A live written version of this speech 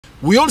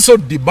We also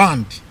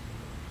demand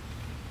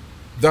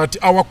that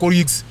our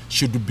colleagues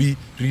should be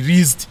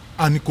released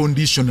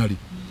unconditionally,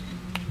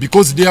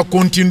 because their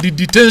continued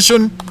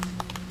detention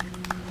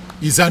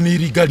is an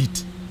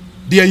illegality.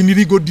 They are in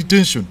illegal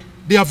detention.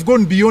 They have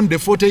gone beyond the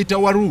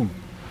 48-hour rule.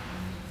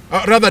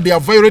 Rather, they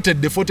have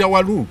violated the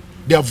 40-hour rule.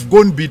 They have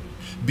gone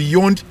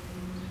beyond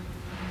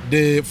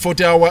the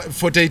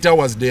 48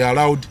 hours they are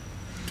allowed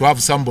to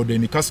have somebody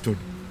in custody.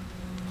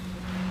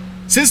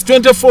 Since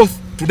 24th,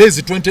 today is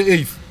the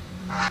 28th,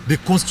 the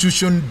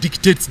Constitution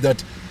dictates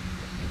that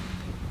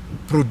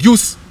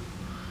produce,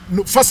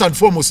 first and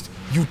foremost,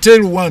 you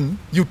tell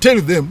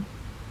them,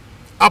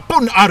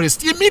 upon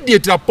arrest,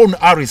 immediately upon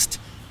arrest.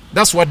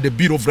 That's what the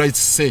Bill of Rights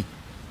say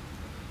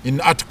in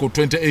Article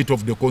 28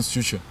 of the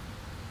Constitution.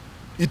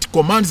 It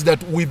commands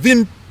that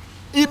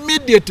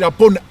immediately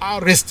upon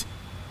arrest,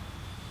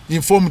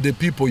 inform the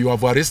people you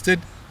have arrested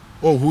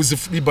or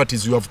whose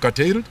liberties you have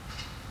curtailed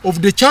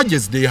of the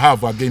charges they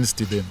have against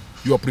them.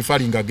 You are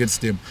preferring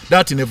against them.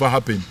 That never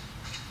happened.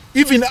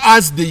 Even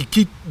as they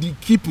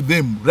keep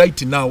them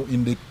right now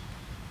in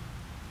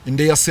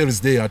their cells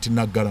there at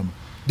Nagarama,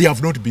 they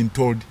have not been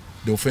told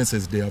the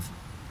offenses they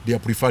are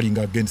preferring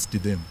against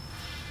them.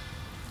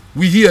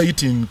 We hear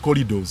it in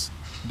corridors.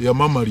 They are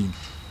murmuring.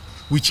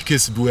 Which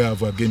case do we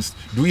have against?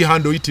 Do we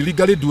handle it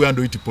legally? Do we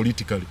handle it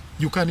politically?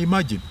 You can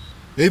imagine.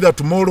 Either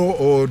tomorrow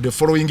or the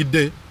following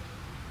day,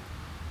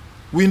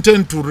 we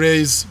intend to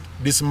raise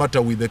this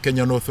matter with the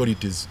Kenyan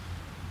authorities.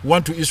 We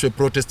want to issue a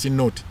protesting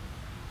note.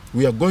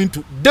 We are going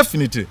to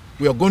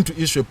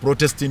issue a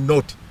protesting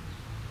note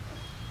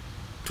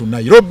to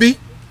Nairobi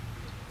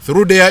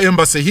through their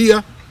embassy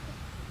here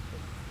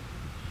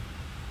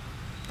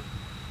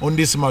on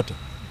this matter.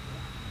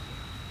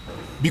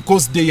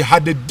 Because they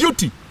had a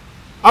duty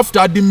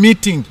after the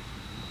meeting.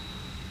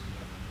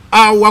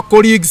 Our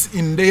colleagues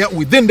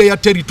within their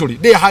territory,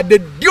 they had the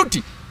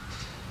duty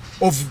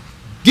of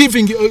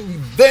giving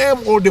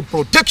them all the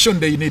protection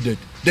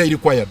they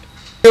required.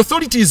 The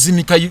authorities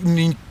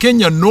in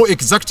Kenya know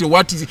exactly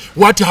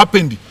what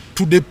happened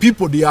to the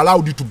people they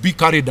allowed to be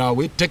carried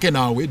away, taken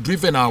away,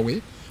 driven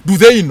away. Do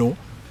they know?